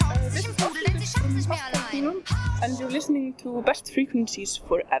And you're listening to Best Frequencies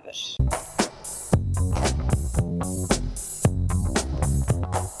Forever.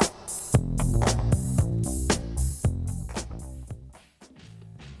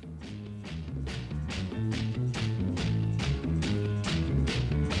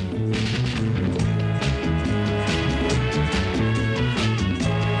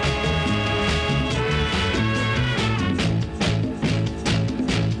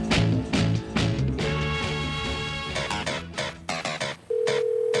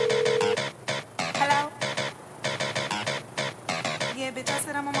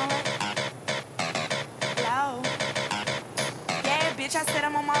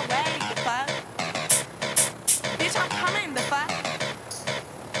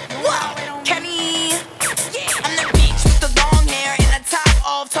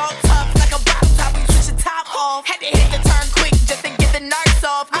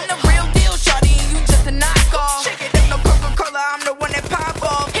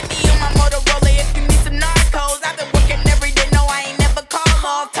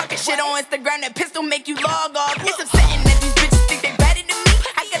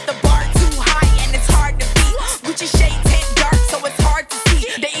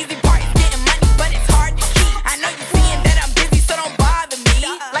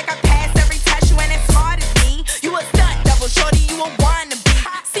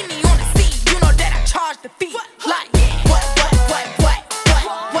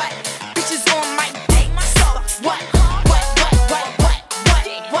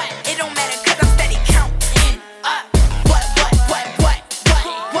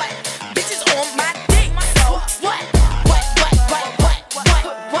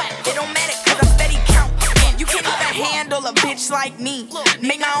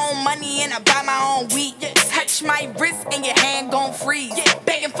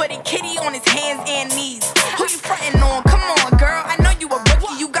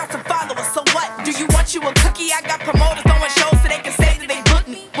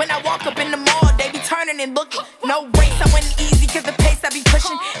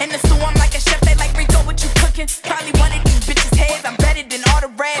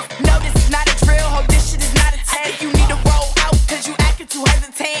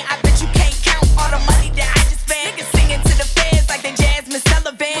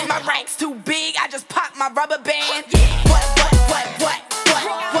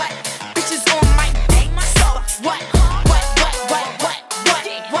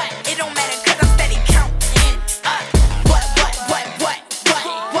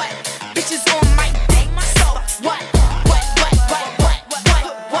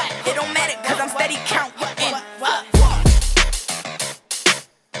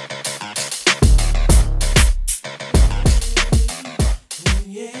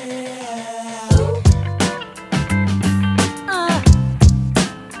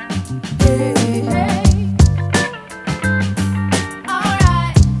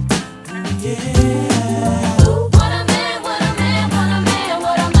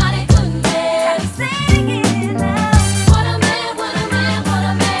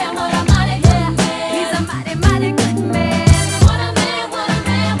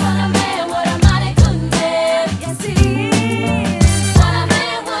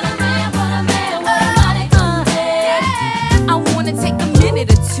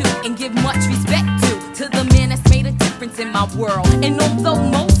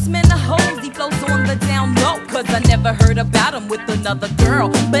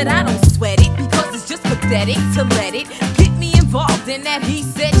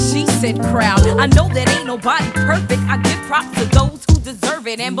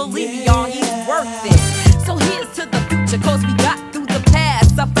 And believe me, y'all, he's worth it. So here's to the future, cause we got through the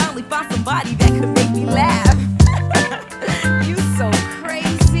past. I finally found somebody that could make me laugh. You so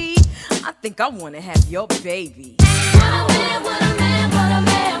crazy. I think I wanna have your baby. What a man, what a man, what a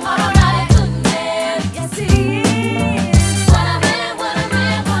man, what a mighty good man. Yes, he is.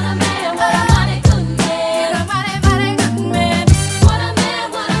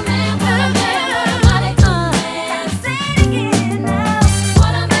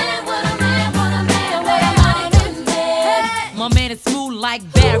 Like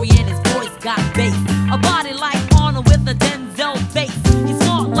Barry and his voice got bass. A body like Arnold with a Denzel face. He's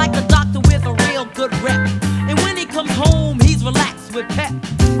smart like a doctor with a real good rep. And when he comes home, he's relaxed with pep.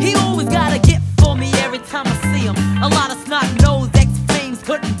 He always got a gift for me every time I see him. A lot of snot-nosed ex-flames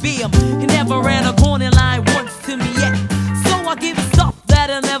couldn't be him. He never ran a corner line once to me yet. So I give him stuff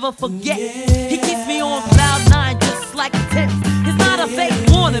that I'll never forget. He keeps me on cloud nine just like a tip. He's not a fake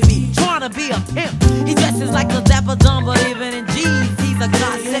wannabe, trying to be a pimp. He dresses like a dapper dumb, but even in jeans, he's a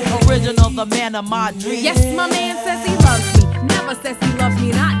godsend original. original, the man of my dreams. Yes, my man says he loves me, never says he loves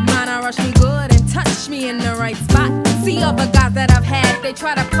me not. Mine, I rush me good and touch me in the right spot. See other guys that I've had, they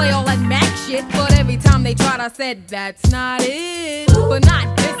try to play all that Mac shit, but every time they tried, I said, that's not it. But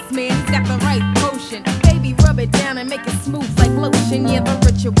not this man, he's got the right potion. Baby, rub it down and make it smooth like lotion. Yeah, the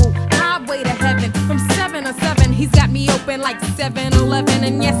ritual, highway to heaven. From 7 to 7, he's got me open like 7-Eleven.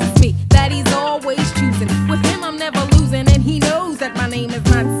 And yes, it's me that he's always choosing. With him, I'm never losing, and he knows that my name is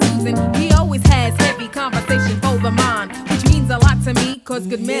not Susan. He always has heavy conversation for the mind, which means a lot to me, cause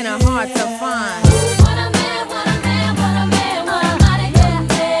good men are hard to find. What a man, what a man, what a man, what a mighty good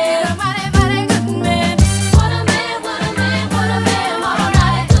man. What a mighty, mighty good man. What a man, what a man, what a man, what a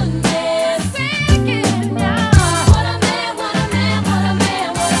mighty good man. Sing it, yeah. What a man, what a man, what a man,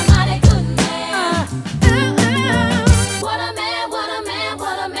 what a mighty good man. What a man, what a man,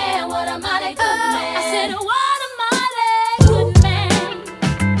 what a man, what a mighty good man. I said, what a mighty good man.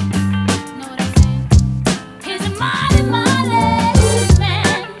 Know what I'm saying? He's a mighty, mighty good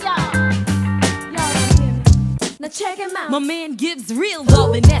man, y'all. Y'all don't hear me. Now check him out. My man gives real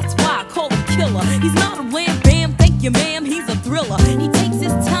love, and that's why I call him killer. He's not a wham bam, thank you ma'am, he's a thriller. He takes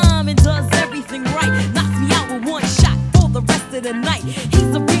his time and does everything right. Knocks me out with one shot for the rest of the night.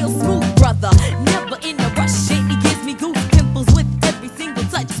 He's a real smooth brother, never in a rush. And he gives me goose pimples with every single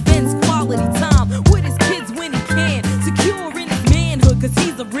touch. Spends quality time with his kids when he can. Secure in his manhood, cause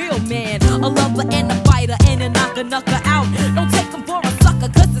he's a real man. A lover and a fighter and a knocker out. Don't take him for a sucker,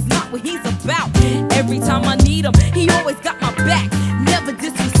 cause it's not what he's about. Every time I need him, he always got my back. Never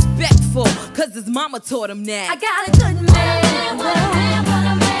disrespectful, cause his mama taught him that. I got a good man. What a man, what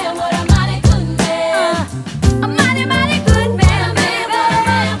a man, what a mighty good man. A mighty, mighty good man. What a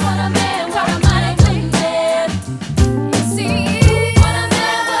man, what a man, what a mighty good man. You see, what a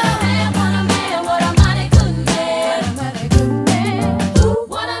man, what a man, what a man, what a mighty good man. What a mighty good man.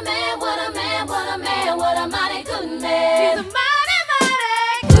 What a man, what a man, what a man, what a mighty good man. He's a mighty, mighty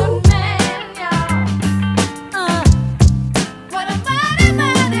good man, y'all. What a mighty,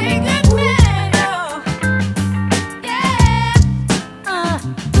 mighty good man, y'all. Yeah.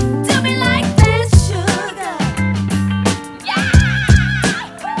 Do me like that, sugar. Yeah.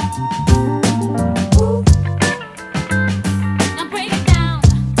 Now break it down.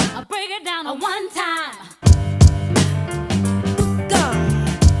 I'll break it down a one time.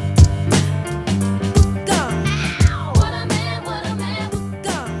 What a man, what a man.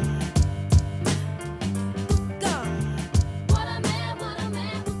 What a man, what a man.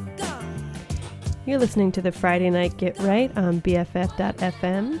 You're listening to the Friday Night Get Right on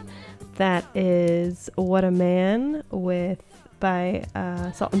BFF.FM. That is What a Man by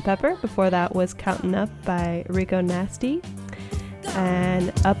Salt and Pepper. Before that was Counting Up by Rico Nasty.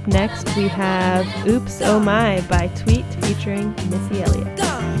 And up next we have Oops Oh My by Tweet featuring Missy Elliott.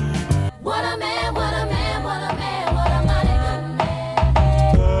 What a man, what a man, what a man, what a mighty good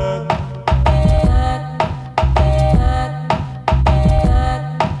man.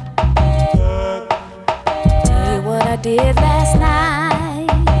 Tell you what I did last night.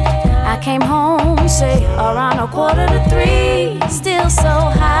 I came home, say around 2:45, still so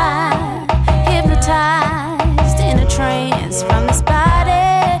high, hypnotized in a trance from this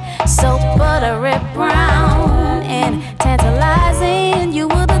body, so buttery brown and tantalizing. You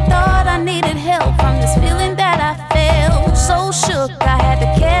would have thought I needed help from this feeling that I felt. So shook, I had to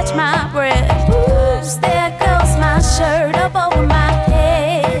catch my breath. Oops, there goes my shirt up over my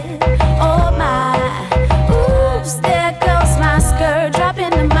head. Oh my, oops, there goes my skirt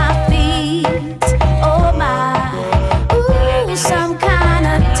dropping to my feet. Oh my, ooh, some kind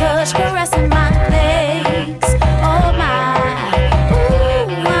of touch caressing my legs. Oh my,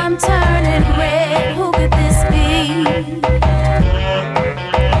 ooh, I'm turning red. Who could this be?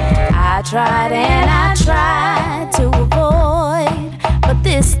 I tried and I tried to avoid, but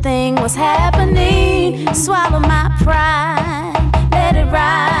this thing was happening. Swallow my pride, let it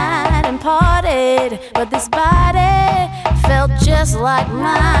ride and parted, but this body felt just like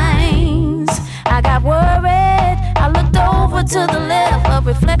mine. I got worried, I looked over to the left, a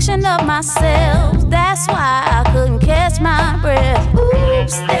reflection of myself. That's why I couldn't catch my breath.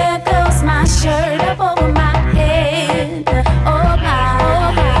 Oops, there goes my shirt up over my head. Oh my,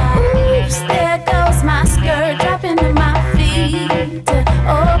 oh my. Oops, there goes my skirt dropping to my feet.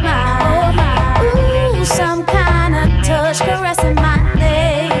 Oh my, ooh, some kind of touch caressing my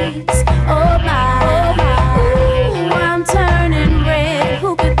legs. Oh my, ooh, I'm turning red.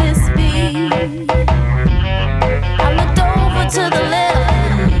 Who could this be? I looked over to the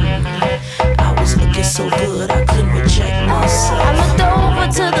left. I was looking so good I couldn't reject myself. I looked over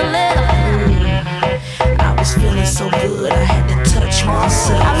to the left.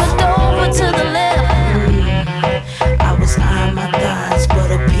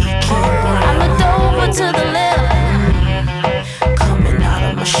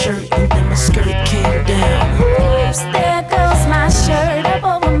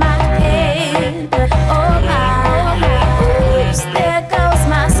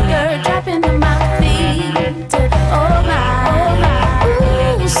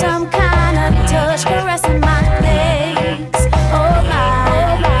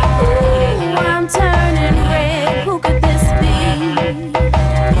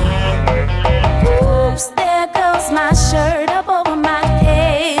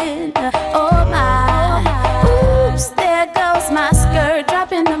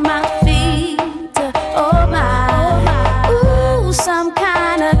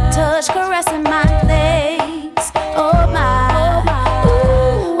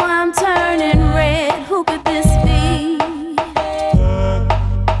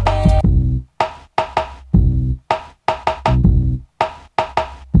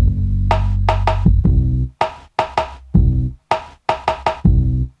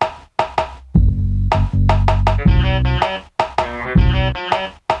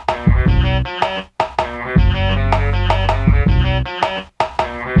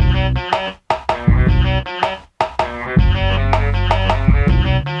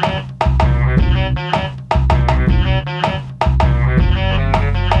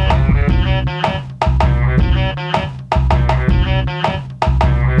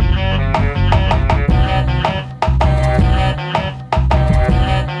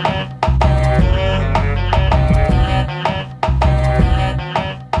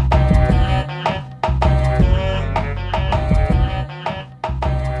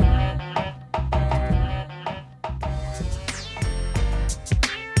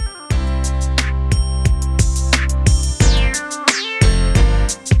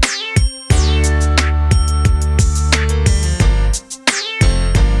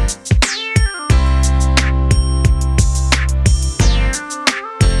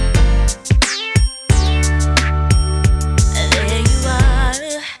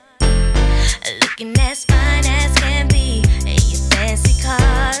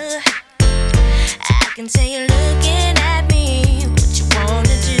 can tell you're looking at me. What you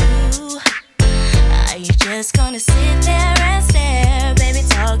wanna do? Are you just gonna sit there and stare? Baby,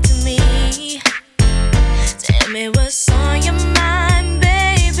 talk to me. Tell me what's on your mind,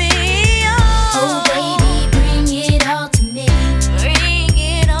 baby. Oh, baby, bring it all to me. Bring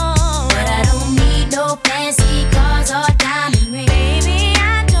it on. But I don't need no fancy cars or diamond rings. Baby,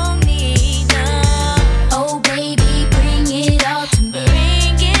 I don't need none. Oh, baby, bring it all to me.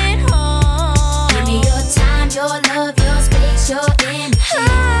 Bring it home. Give me your time, your love, your space, your energy.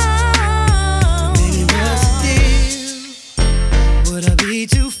 Baby, what's the deal? Would I be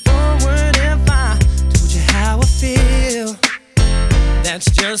too forward if I told you how I feel? That's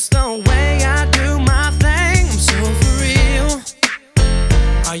just the way I do my thing. I'm so for real.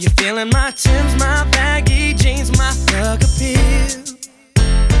 Are you feeling my Timbs, my baggy jeans, my thug appeal?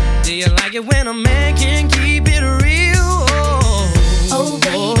 Do you like it when a man can keep it real? Oh,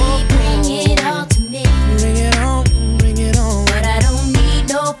 baby, bring it all to me. Bring it on, bring it on. But I don't need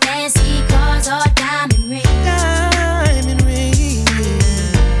no fancy cars or diamond rings. Diamond ring.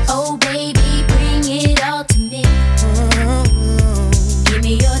 Oh, baby, bring it all to me. Give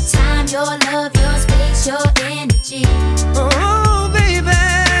me your time, your love, your space, your energy. Oh, baby.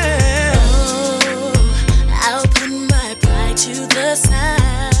 Oh, I'll put my pride to the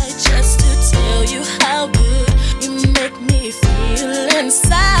side just to tell you how good you make me feel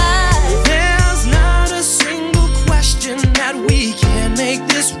inside. There's not a single question that we can't make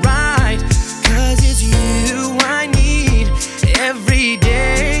this right. 'Cause it's you I need every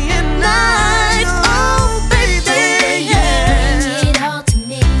day and night. Oh, baby, yeah. Bring it all to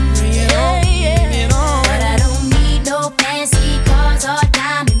me. Bring it on, bring it on. But I don't need no fancy cars or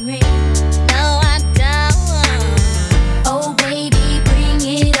diamond rings. No, I don't. Oh, baby, bring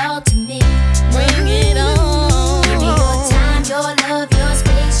it all to me. Bring it on. Give me your time, your love, your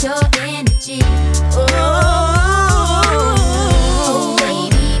space, your energy. Oh,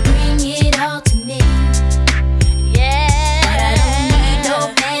 baby, bring it all to me. Yeah. But I don't need no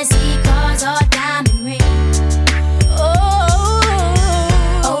fancy cars or diamond rings.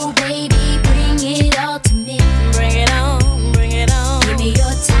 Oh, baby, bring it all to me. Bring it on, bring it on. Give me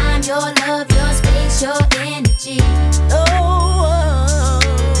your time, your love, your space, your energy.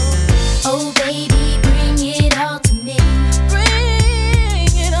 Oh, baby, bring it all to me.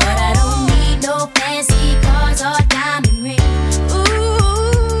 Bring it on. But I don't need no fancy cars or diamond rings.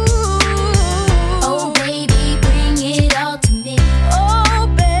 Oh, baby, bring it all to me. Oh,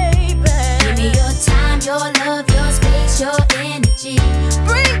 baby. Give me your time, your love, your space, your energy.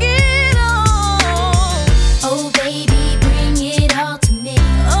 Bring it on. Oh, baby, bring it all to me.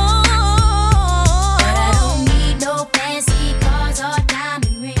 But I don't need no fancy cars or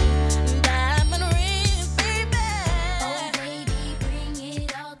diamond rings. Diamond rings, baby. Oh, baby, bring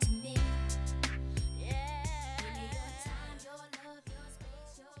it all to me. Yeah. Give me your time, your love, your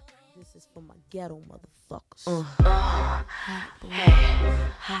space, your energy. This is for my ghetto motherfuckers. Hey,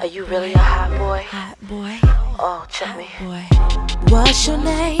 are you really a hot boy? Hot boy, Oh, check me. boy. What's your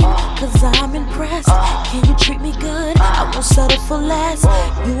name? 'Cause I'm impressed. Can you treat me good? I won't settle for less.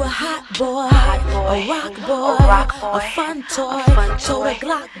 You a hot boy, a rock boy, a fun toy, total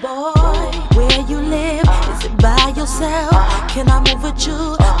Glock boy. Where you live? Is it by yourself? Can I move with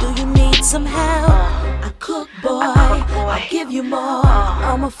you? Do you need some help? I cook, boy. I'll give you more.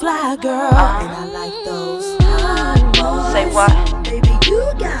 I'm a fly girl, and I like those hot boys. Say what? Baby, you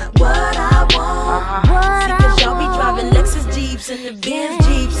got what I want. See, 'cause y'all be driving Lexus Jeeps and the Benz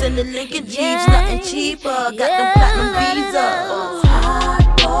Jeeps and the Lincoln Jeeps, nothing cheaper. Got them platinum visas. Hot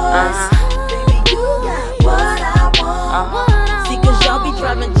boys, baby, you got what I want. See, 'cause y'all be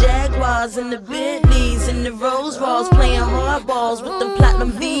driving Jaguars and the Bentleys and the Rolls Royce, playing hardballs with them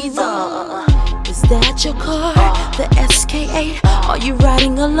platinum visas. Is that your car, the SK8? Are you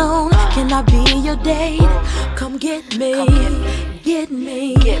riding alone? Can I be your date? Come get me, get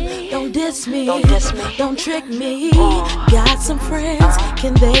me. Don't diss me, don't trick me. Got some friends,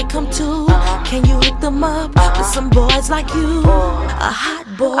 can they come too? Can you hook them up with some boys like you? A hot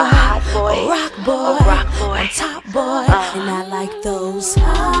boy, a rock boy, a top boy, and I like those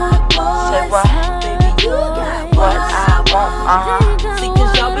hot boys. Say what? Baby, you got what I want. See,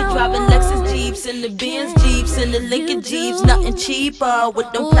 'cause y'all be driving Lexus Jeeps and the Benz Jeeps and the Lincoln Jeeps, nothing cheaper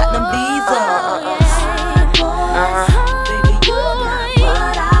with them platinum visas. Baby, you got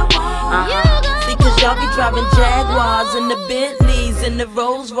what I want. See, 'cause y'all be driving Jaguars and the Bentleys and the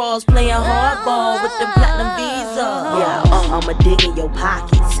Rolls Royce, playing hardball with them platinum visas. Yeah, I'ma dig in your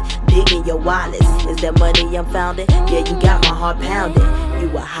pockets, dig in your wallets. Is that money I'm founding? Yeah, you got my heart pounding. You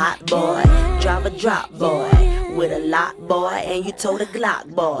a hot boy, drive a drop boy, with a lock boy, and you told a Glock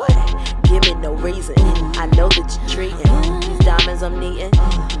boy. give me no reason. I know that you're treating these diamonds I'm needing.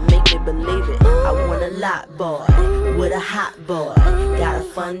 Make me believe it. I want a lot, boy, with a hot boy. Got a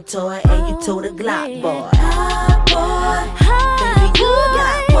fun toy and you told a Glock, boy. Hot boy, baby, you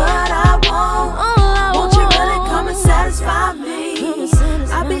got what I want. Won't you really come and satisfy me?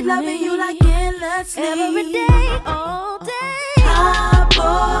 I'll be loving you like endlessly. Every day, all day. Hot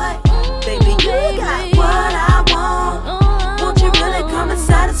boy, baby, you got what I want. Won't you really come and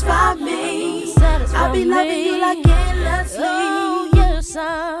satisfy me? I'll be loving you like endlessly. Oh, yes,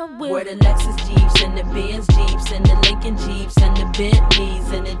 I will. Where the Lexus Jeeps and the Benz Jeeps and the Lincoln Jeeps and the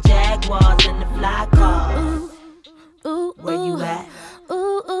Bentleys and the Jaguars and the fly cars. Where you at?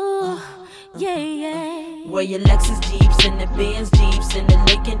 Yeah, yeah. Where your Lexus Jeeps and the Benz Jeeps and the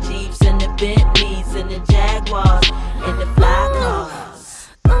Lincoln Jeeps and the Bentleys and the Jaguars and the fly cars.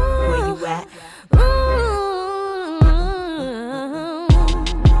 Where you at?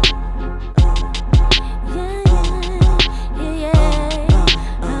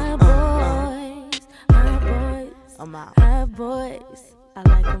 I'm out. High boys, I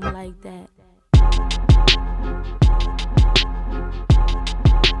like them like that.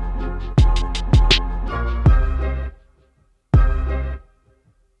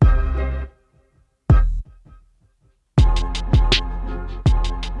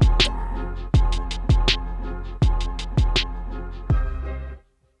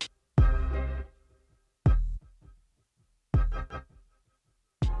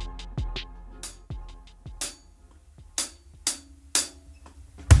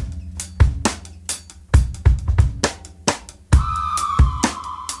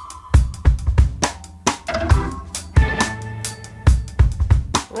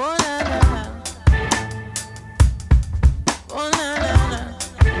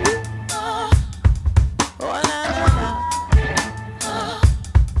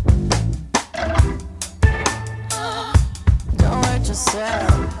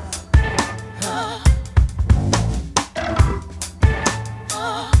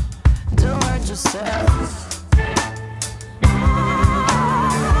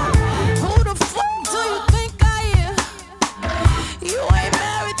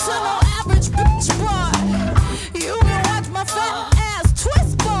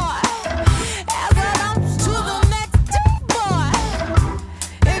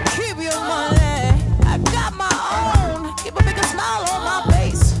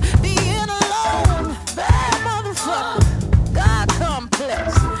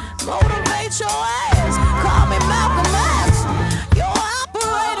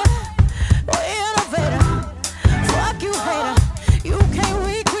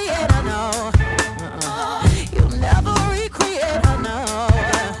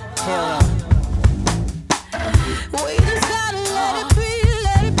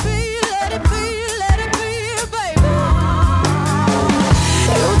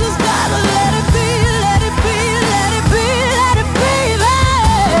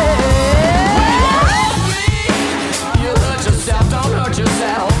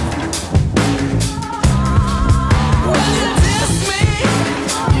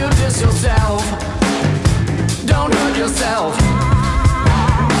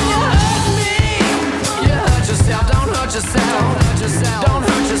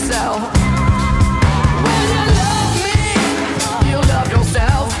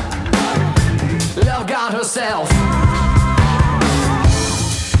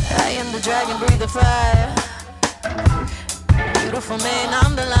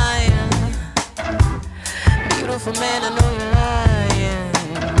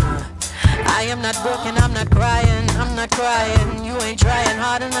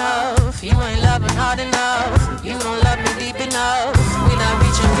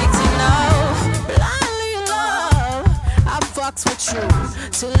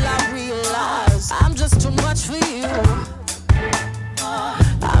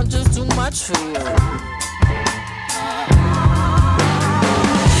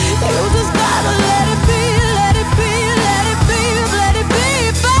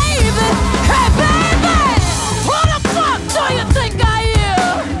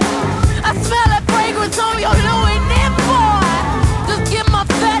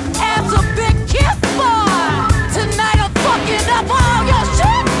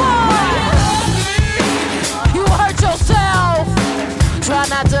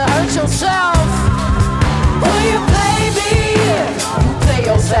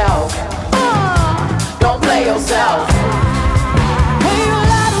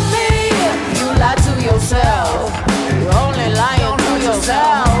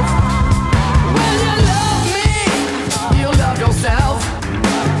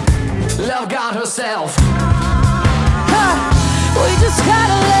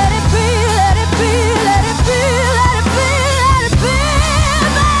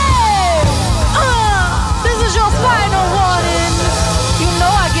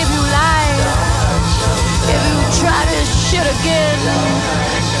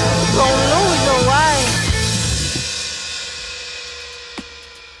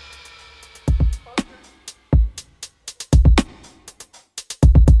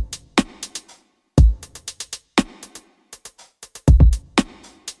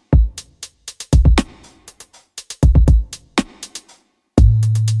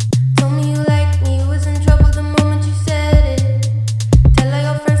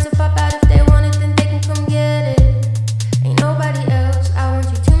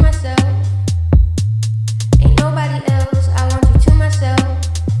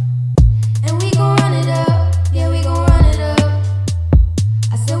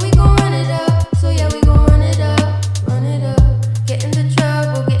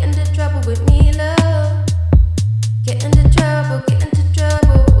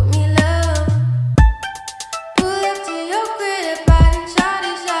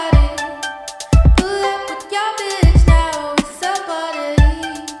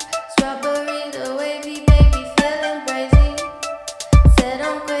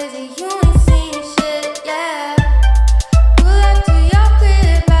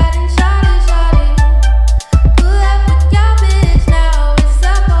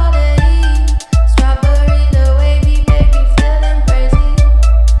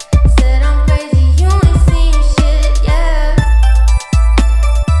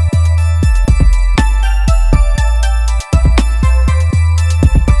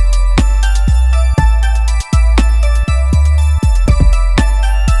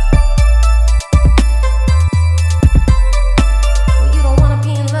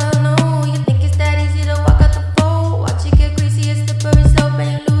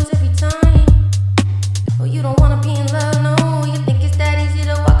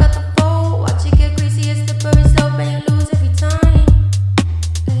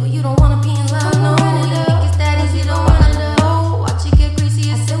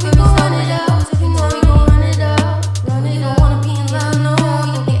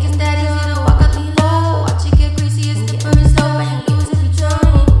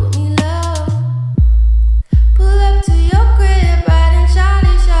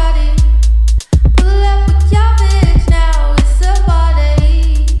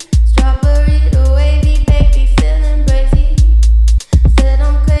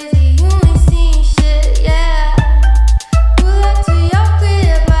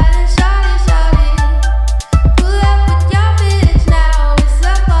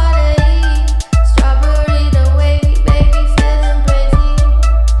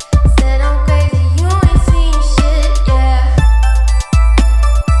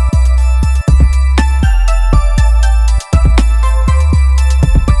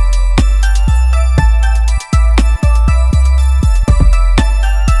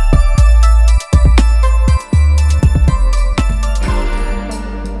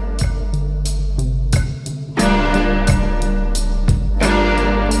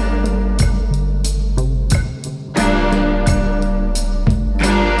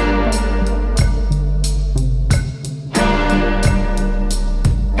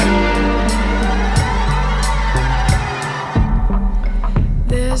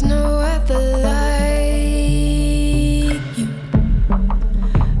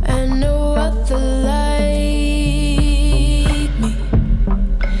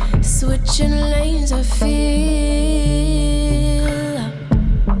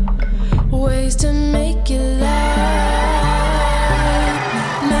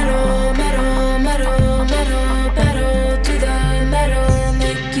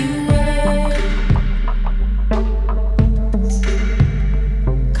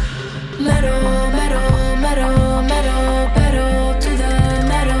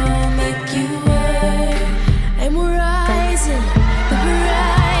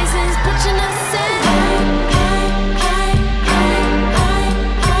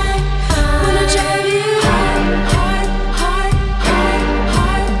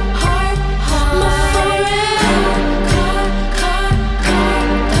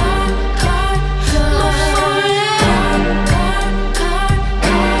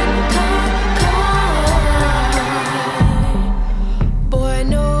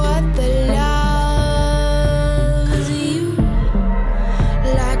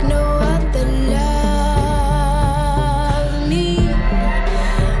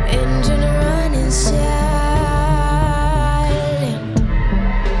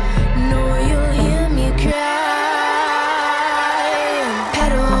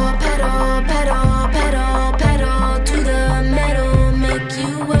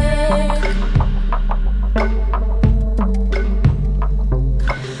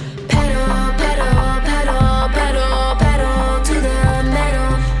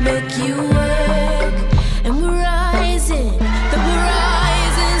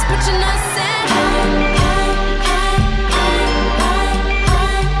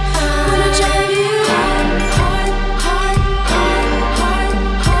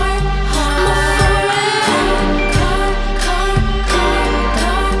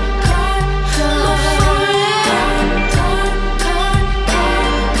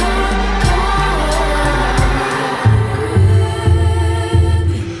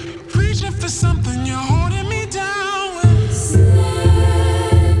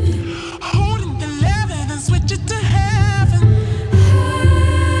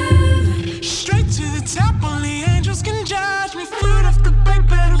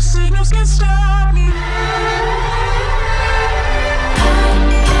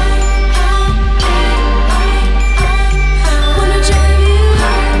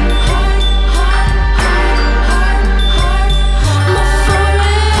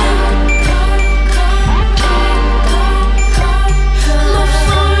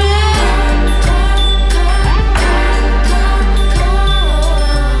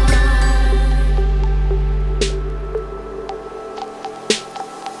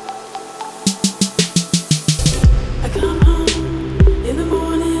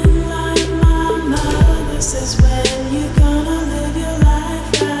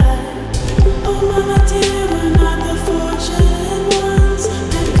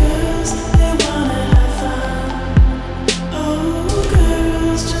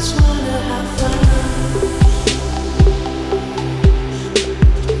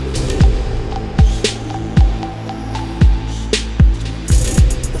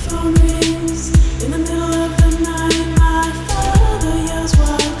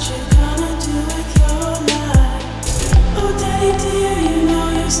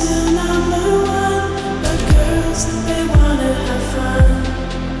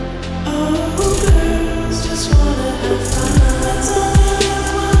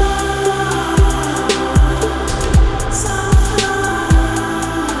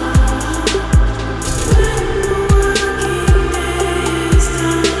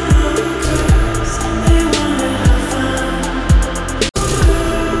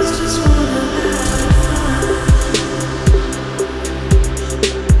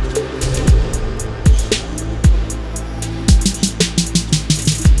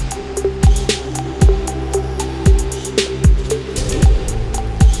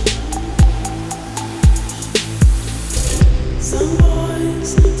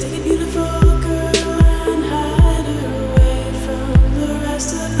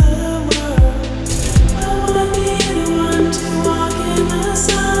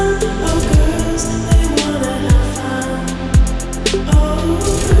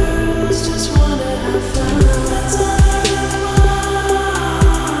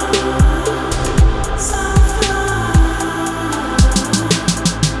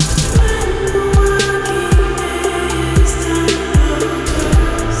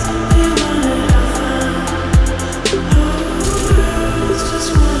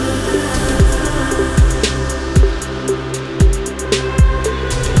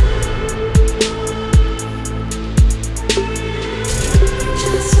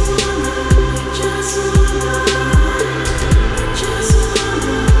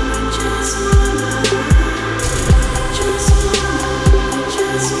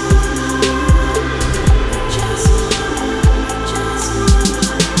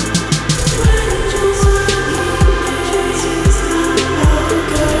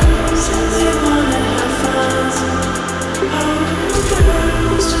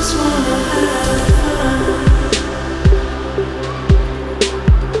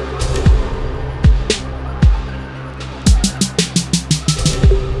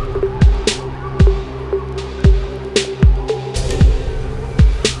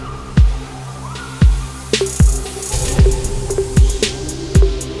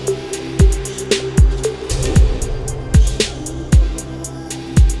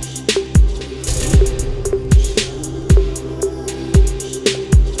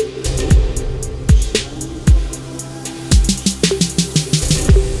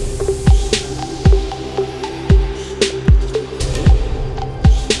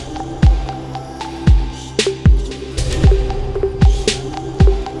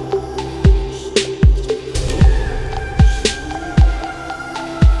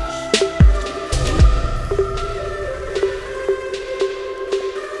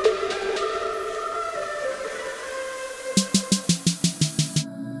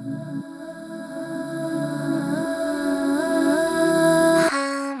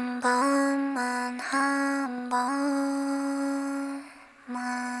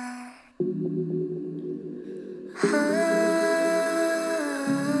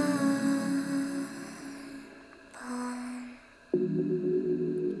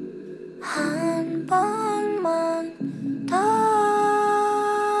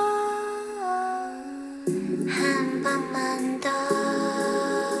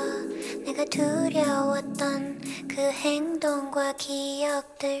 내가 두려웠던 그 행동과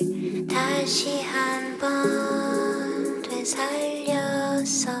기억들 다시 한번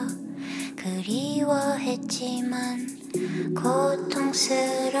되살렸어. 그리워했지만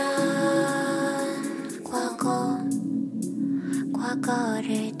고통스런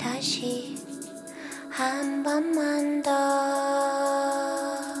과거를 다시 한 번만 더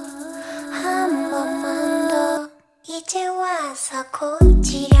이제 와서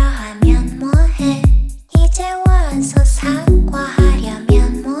고치려 하면 뭐해. 이제 와서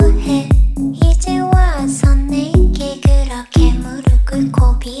사과하려면 뭐해. 이제 와서 내게 그렇게 무릎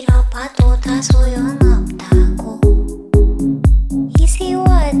꿇고 빌어봐도 다 소용없다고. Is it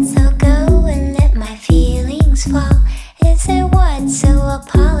what, so go and let my feelings fall. Is it what, so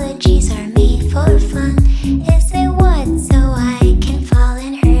apologies are made for fun. Is it what, so I can fall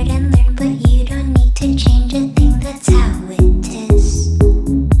and hurt and learn, but you don't need to change a thing, that's how it is.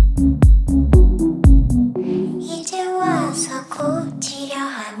 이제 와서 고치려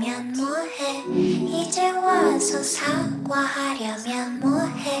하면 뭐해. 이제 와서 사과하려면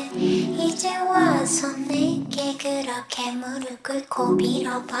뭐해. 이제 와서 내게 그렇게 무릎 꿇고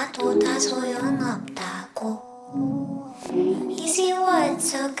빌어봐도 다 소용없다고. Is it what,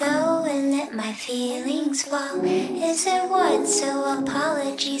 so go and let my feelings fall. Is it what, so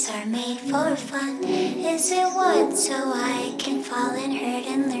apologies are made for fun. Is it what, so I can fall and hurt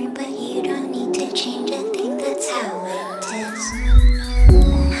and learn, but you don't need to change a thing, that's how it is.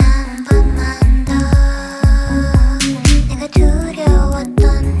 한 번만 더 내가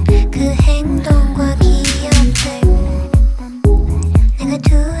두려웠던 그 행동과 기억들. 내가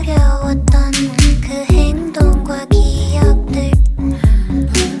두려웠던 그 행동과 기억들.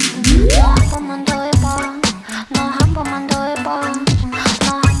 한 번만 더 해봐. 너 한 번만 더 해봐. 너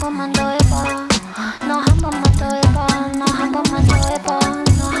한 번만 더 해봐. 너 한 번만 더 해봐. 너 한 번만 더 해봐.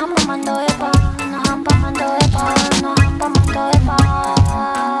 너 한 번만 더 해봐. 너 한 번만 더 해봐. 너 한 번만 더 해봐.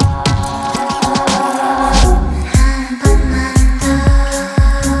 한 번만 더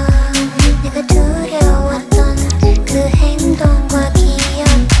내가 두려웠던 그 행동과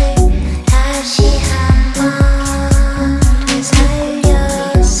기억들 다시 한번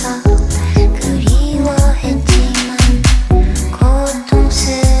되살렸어. 그리워했지만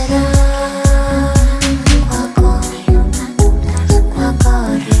고통스러운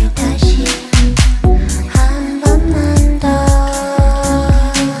과거를 다시 한 번만 더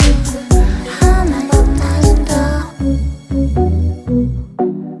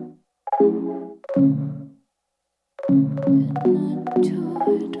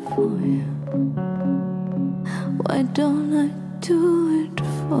Why don't I do it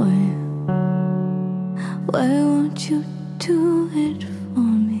for you? Why won't you do it for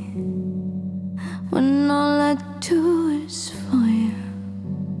me? When all I do is for you.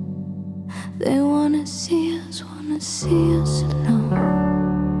 They wanna see us alone.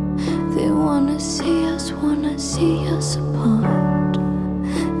 They wanna see us apart.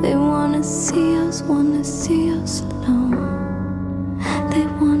 They wanna see us alone. They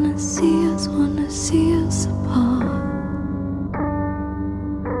wanna see us apart.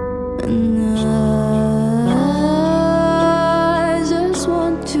 And I just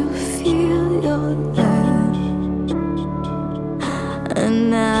want to feel your love.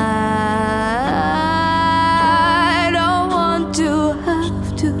 And I don't want to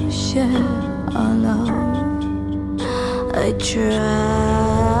have to share our love. I try,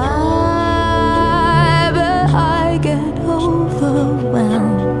 but I get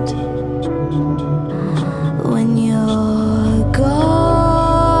overwhelmed when you're gone.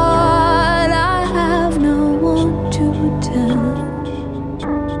 I have no one to tell.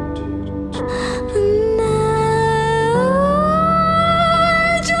 And I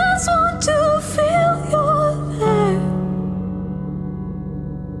just want to feel you're there.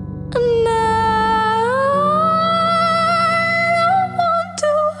 And I don't want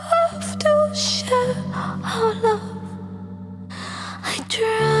to have to share our love. I try,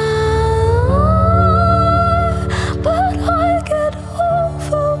 but I get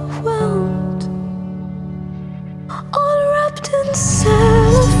overwhelmed, all wrapped in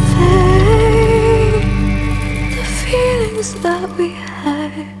cellophane. The feelings that we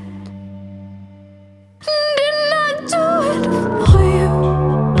had. Didn't I do it for you?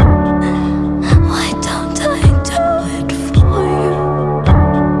 Why don't I do it for you?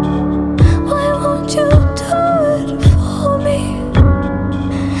 Why won't you do it for me?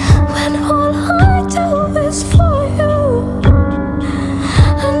 When all I do is for you.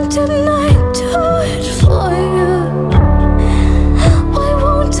 And didn't I do it for you? Why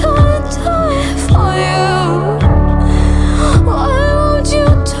won't I do it for you? Why won't you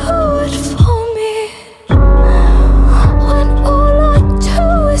do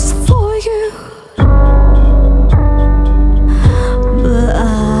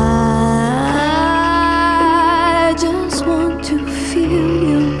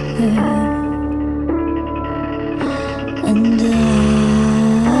And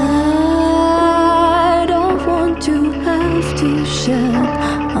I don't want to have to shed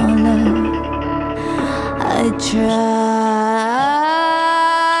our love. I try,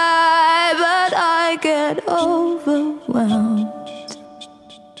 but I get overwhelmed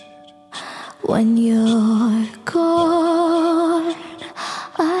when you're gone.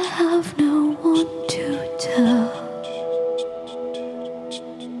 I have no one to tell.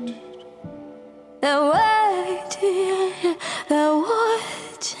 They're waiting, they're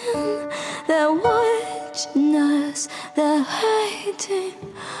watching, they're watching us. They're hating,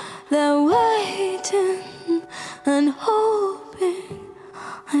 they're waiting and hoping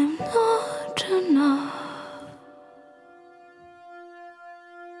I'm not enough.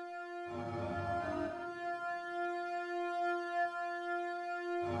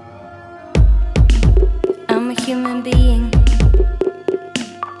 I'm a human being,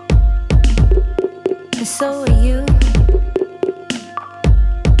 and so are you.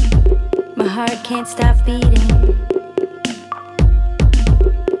 My heart can't stop beating.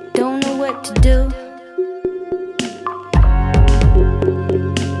 Don't know what to do.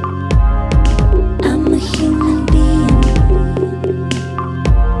 I'm a human being.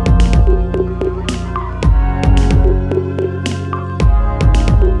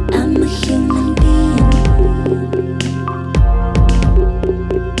 I'm a human being.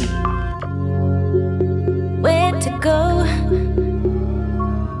 Where to go?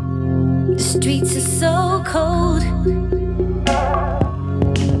 The streets are so cold.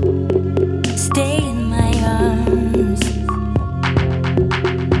 Stay in my arms.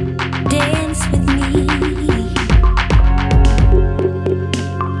 Dance with me.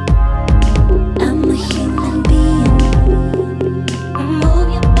 I'm a human being. Move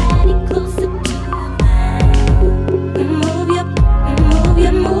your body closer to mine. Move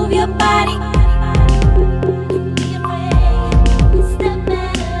your body. Don't be afraid. Step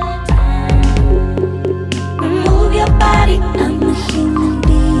at a time. Move your body. I'm a human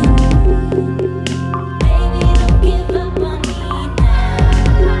being. Baby, don't give up on me now.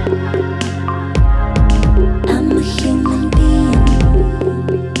 I'm a human being.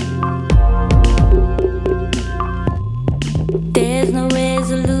 There's no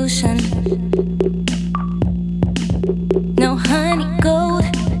resolution, no honey gold.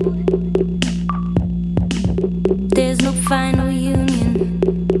 There's no final union.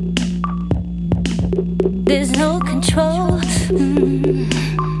 There's no control.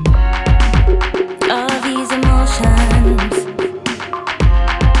 All these emotions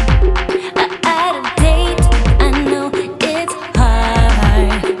are out of date. I know it's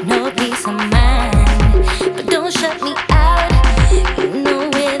hard, no peace of mind, but don't shut me out. You know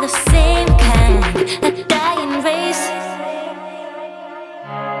we're the same kind, a dying race.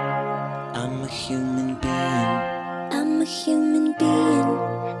 I'm a human being. I'm a human being.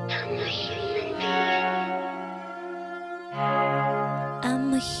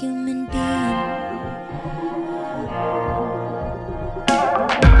 I'm a human being.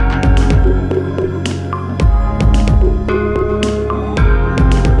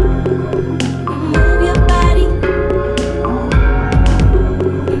 Move your body.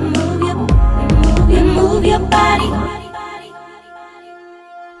 Move your body.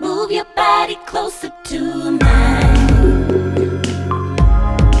 Move your body closer to mine.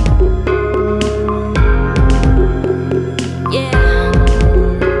 Yeah.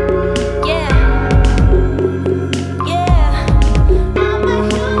 Yeah. Yeah. I'm a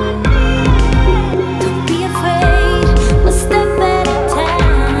human being. Don't be afraid. One step at a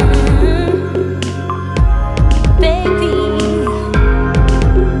time. Baby.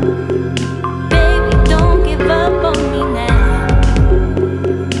 Baby, don't give up on me now.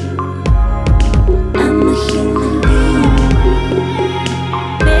 I'm a human being.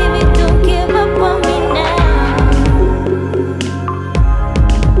 Baby, don't give up on me now.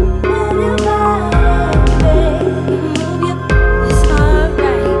 Move your body, move your. It's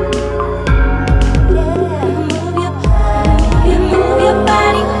alright. Yeah, move your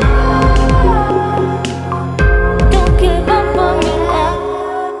body. Don't give up on me now.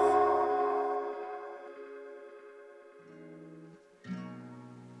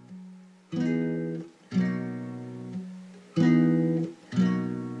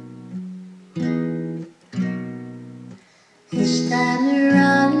 This time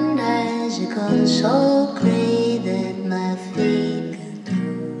around, eyes have gone so gray that my feet got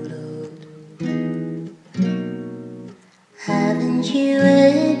doodled. Haven't you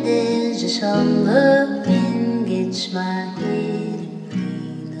heard there's a summer wind gets my head in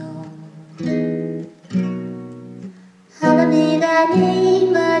freedom? I'll be that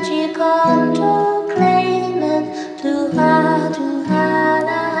name, but you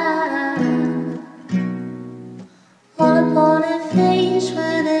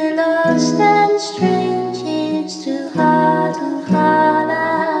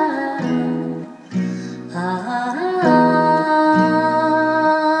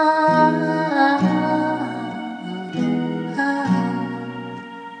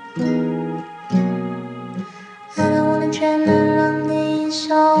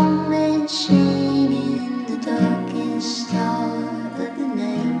soulmate singing the darkest hour of the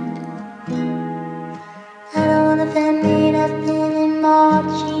night. I don't wanna admit I've been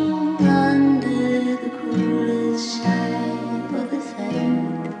marching under the cruelest side of the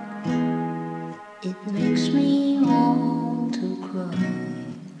fate. It makes me want to cry,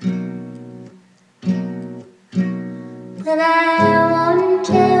 but I won't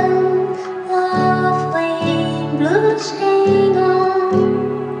tell the halfway blues hang on.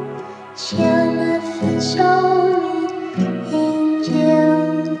 She'll never show me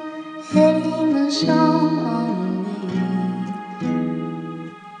angel heading a song on me.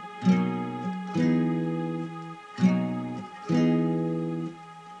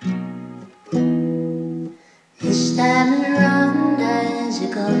 This time around has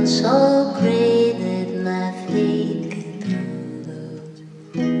gone so great that my feet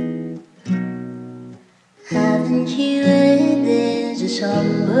haven't you heard there's a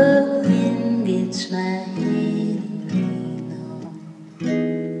somber wind gets my head on.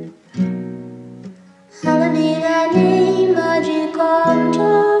 How did I need magical to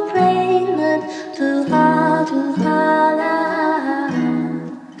pray not too hard to holler?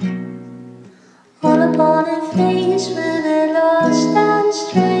 All upon a face with a lost and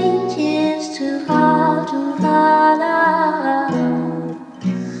strange is too hard to holler.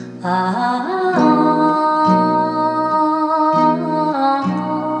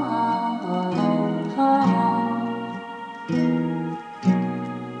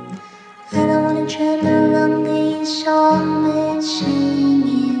 I don't wanna tremble on these songs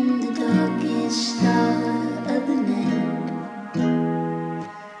singing the darkest hour of the night.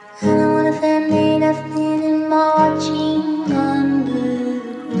 I don't wanna family I've been marching under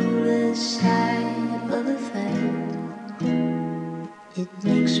the cruelest side of the fight. It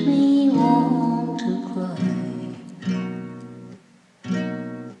makes me want to cry,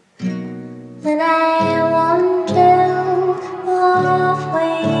 but I won't tell the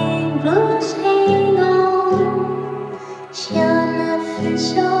halfway blues hang on. She'll never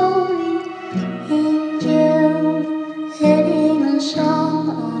show me angel heading a song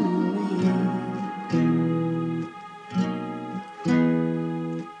on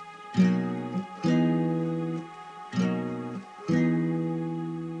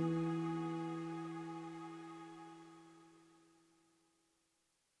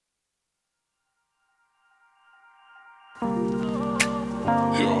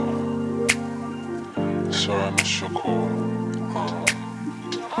Sorry I missed your call.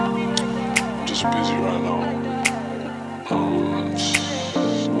 I'm just busy right now. I don't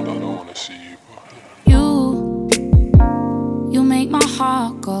want to see you. You make my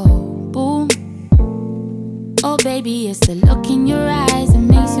heart go boom. Oh baby, it's the look in your eyes that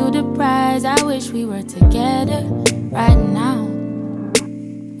makes you the prize. I wish we were together right now.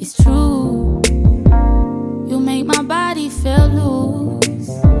 It's true. You make my body feel loose.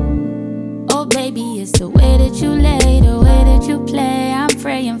 Oh baby, it's the way that you lay, the way that you play. I'm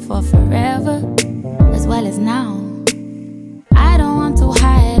praying for forever, as well as now. I don't want to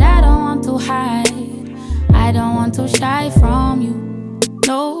hide, I don't want to hide. I don't want to shy from you.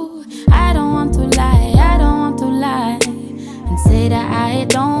 No, I don't want to lie, I don't want to lie and say that I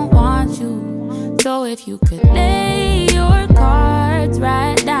don't want you. So if you could lay your cards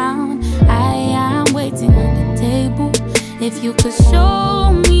right down, I am waiting on the table. If you could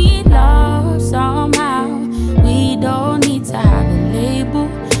show me love somehow, we don't need to have a label.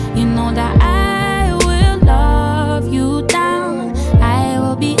 You know that I will love you down. I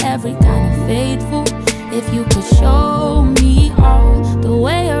will be every kind of faithful. If you could show me all the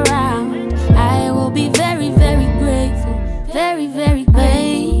way around, I will be very, very grateful. Very, very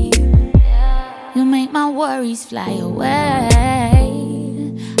grateful. You make my worries fly away.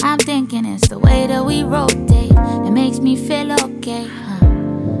 I'm thinking it's the way that we rotate that makes me feel okay,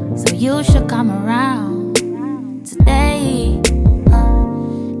 So you should come around today.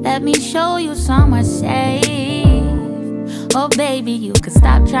 Let me show you somewhere safe. Oh baby, you could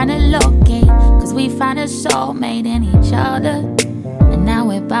stop trying to locate, cause we found a soulmate in each other, and now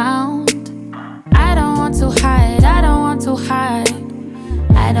we're bound. I don't want to hide, I don't want to hide.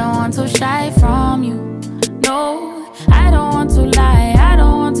 I don't want to shy from you. No, I don't want to lie, I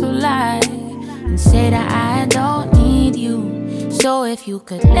don't want to lie and say that I don't need you. So if you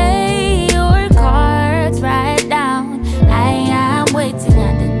could lay your cards right down, I am waiting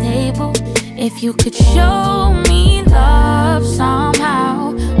at the table. If you could show me love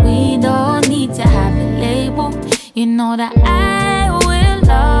somehow, we don't need to have a label. You know that I will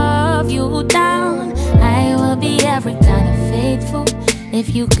love you down. I will be every kind of faithful.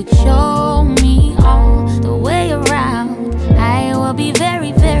 If you could show me all the way around, I will I'll be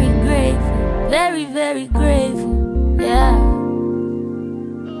very, very grateful. Very, very grateful. Yeah.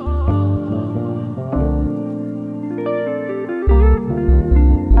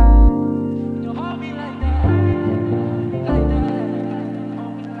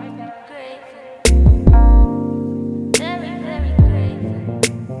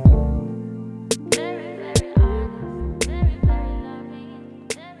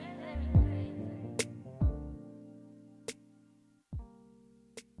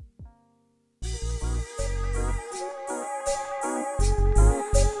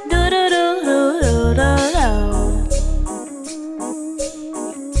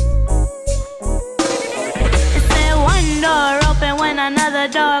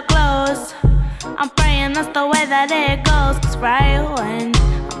 The way that it goes, 'cause right when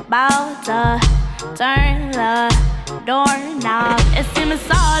I'm about to turn the doorknob, it seems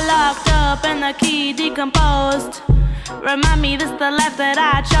it's all locked up and the key decomposed. Remind me this the life that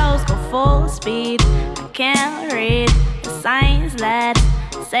I chose. Go full speed, I can't read the signs that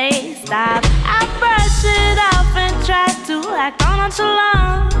say stop. I brush it off and try to act all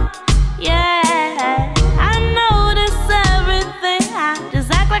nonchalant. Yeah, I notice everything, I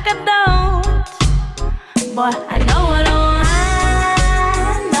just act like I don't. Boy, I know what I want.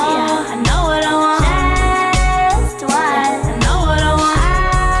 I know, yeah, I know what I want. Just what I know what I want.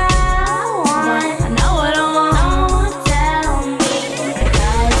 Boy, I know what I want. Don't tell me,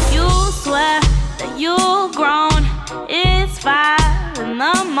 'cause you swear that you've grown. It's 5 in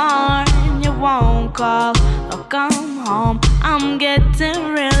the morning, you won't call or come home. I'm getting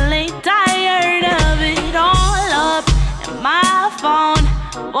really tired of it all up in my phone.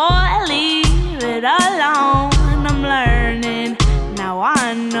 Boy, leave it alone. I'm learning, now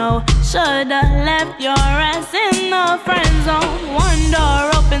I know. Should've left your ass in the friend zone. One door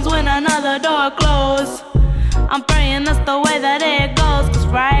opens when another door closes. I'm praying that's the way that it goes, 'cause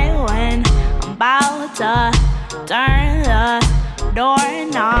right when I'm about to turn the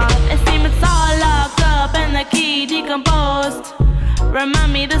doorknob, it seems it's all locked up and the key decomposed.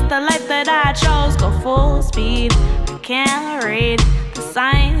 Remind me this the life that I chose. Go full speed, I can't read the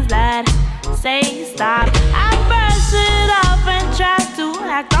signs that say stop. I brush it off and try to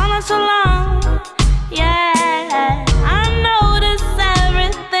act all nonchalant. Yeah, I notice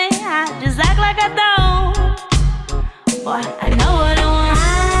everything, I just act like I don't. Boy, I know what I want.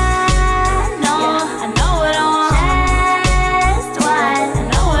 I know, yeah, I know what I want. Just what I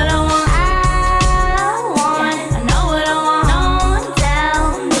know what I want. I know what I want. Don't tell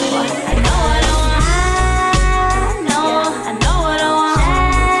me. Boy, I know what I want. I know, yeah, I know what I want.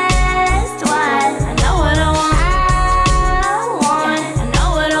 Just what I know what I want. I know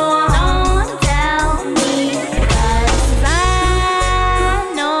what I want. Don't tell me, 'cause I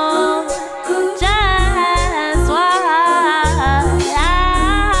know just what I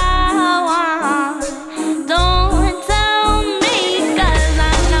want. Don't tell me, 'cause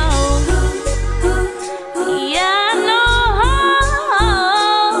I know. Yeah, I know.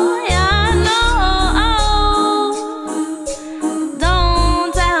 Yeah, I know. Don't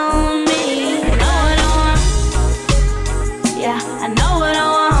tell me. I know what I want. Yeah, I know what I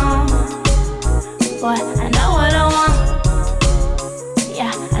want. Boy, I know what I want.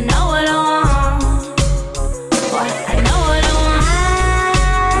 Yeah, I know what I want. Boy, I know what I want.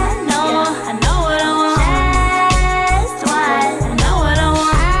 I know, yeah, I know what I want. Just what I know what I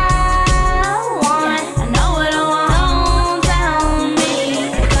want. I know what I want. Don't tell me,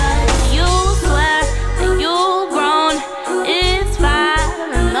 'cause you swear that you've grown. It's 5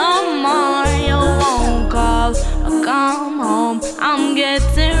 in the morning, you won't call or come home. I'm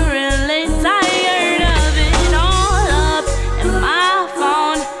getting really tired of it all up in my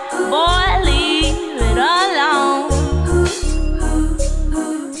phone. Boy, leave it alone.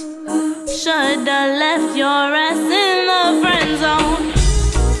 Should've left your ass in the friend zone.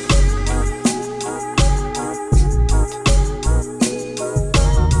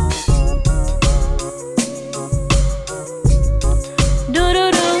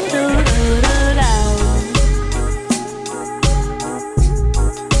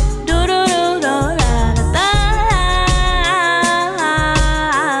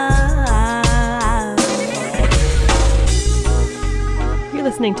 You're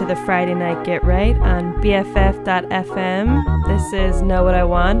listening to the Friday Night Get Right on BFF.FM. This is Know What I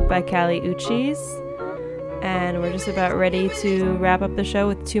Want by Kali Uchis. And we're just about ready to wrap up the show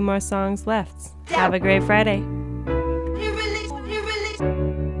with 2 more songs left. Have a great Friday.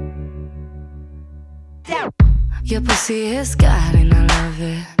 Your pussy is God and I love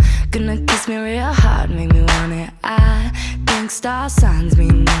it. Gonna kiss me real hard, make me want it. I think star signs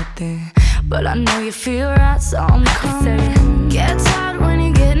mean nothing. but I know you feel right, so I'm coming. Gets hard when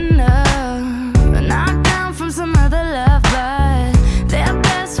you're getting up, knocked down from some other love, but their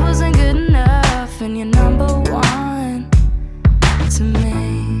best wasn't good enough, and you're number one to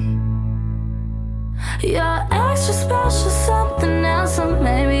me. You're extra special, something else, or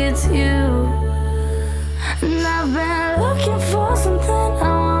maybe it's you. And I've been looking for something I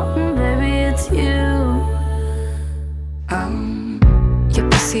want, and baby, it's you. Your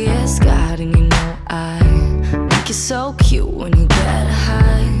pussy is God, and you know I think you're so cute when you get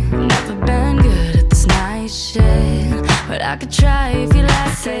high. Never been good at this nice shit, but I could try if you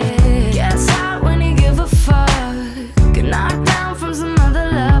like it. Gets hot when you give a fuck, get knocked down from some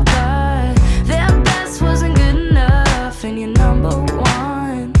other love, but their best wasn't good enough, and you're number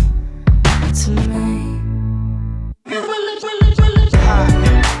one to me. You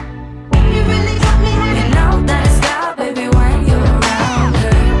know that it's God, baby, when you're around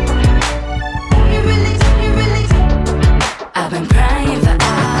her. I've been praying for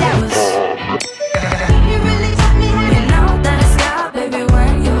hours. You know that it's God, baby,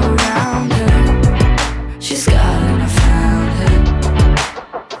 when you're around her. She's God and I found her.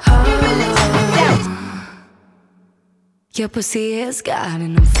 Oh. Your pussy is God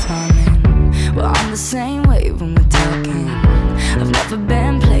and I'm falling. We're on the same wave when we're talking. I've never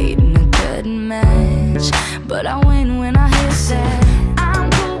been played in a good match, but I win when I hit that. I'm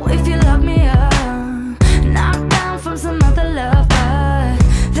cool if you lock me up, knocked down from some other love, but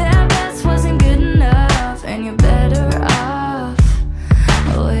their best wasn't good enough, and you're better off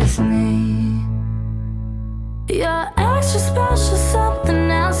with me. You're extra special,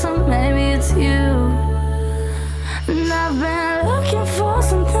 something else, or maybe it's you. And I've been looking for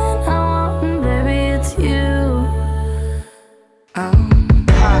something I want, and baby, it's you.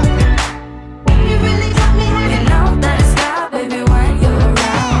 You know that it's God, baby, when you're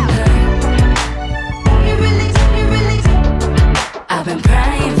around her. I've been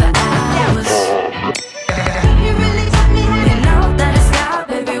praying for hours. You know that it's God,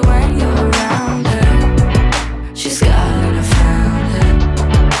 baby, when you're around her. She's God and I found her.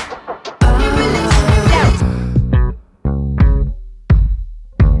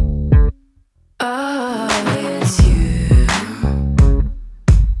 Oh, it's you.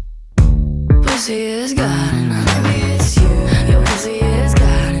 Pussy is God and I love it. It's you. Your pussy is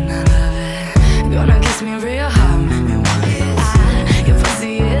God and I love it. Gonna kiss me real hard, make me want it. Your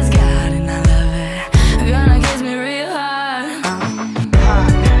pussy is God and I love it. Gonna kiss me real hard.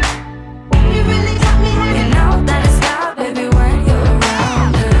 You know that it's God, baby, when you're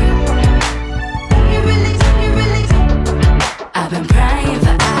around her. I've been praying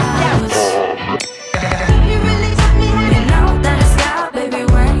for hours. You know that it's God, baby,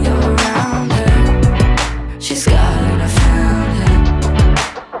 when you're around her. She's God and I found her.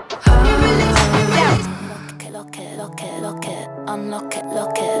 Unlock it,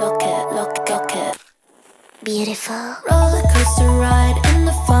 lock it, lock it, lock it, lock it. Beautiful. Roller coaster ride in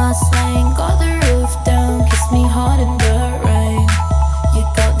the fast lane. Got the roof down, kiss me hard in the rain. You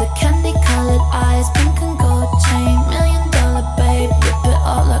got the candy colored eyes, pink and gold chain. $1 million babe, whip it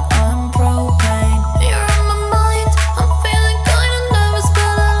up like I'm propane. You're on my mind, I'm feeling kinda nervous,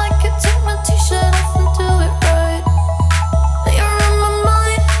 but I like it. Take my t-shirt off and do it right. You're on my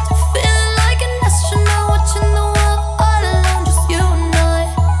mind, feeling like an astronaut, watching the world all alone, just you and I.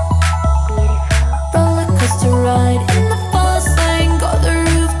 Roller coaster ride in the fast lane. Got the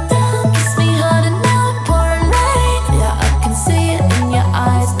roof down, kiss me hard and now it's pouring rain.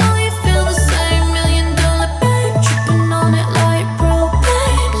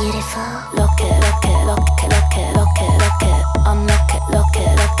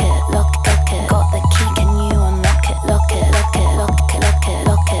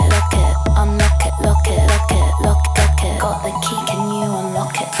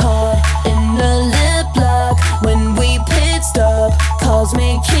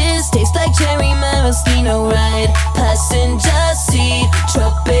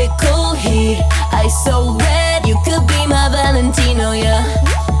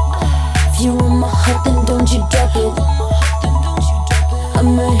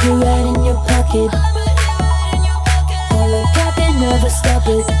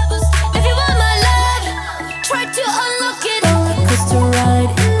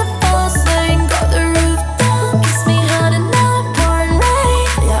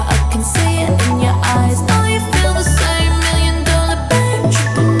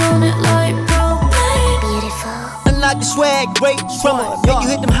 Make you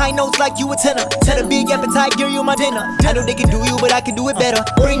hit them high notes like you a tenor. Tell a big appetite, girl, you my dinner. I know they can do you, but I can do it better.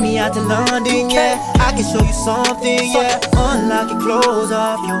 Bring me out to London, yeah. I can show you something, yeah. Unlock your clothes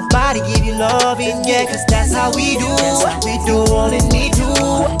off, your body give you loving, yeah. Cause that's how we do. We do all in me too.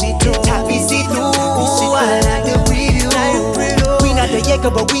 Top me see through. I like the preview. We not the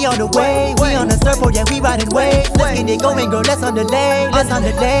Jacob, but we on the way. We on the surfboard, yeah, we riding waves. Let's get it going, girl, let's on the lane. Let's on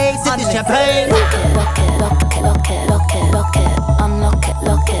the lane, sip the champagne. Look it, look it, look it, look it, look it, look it.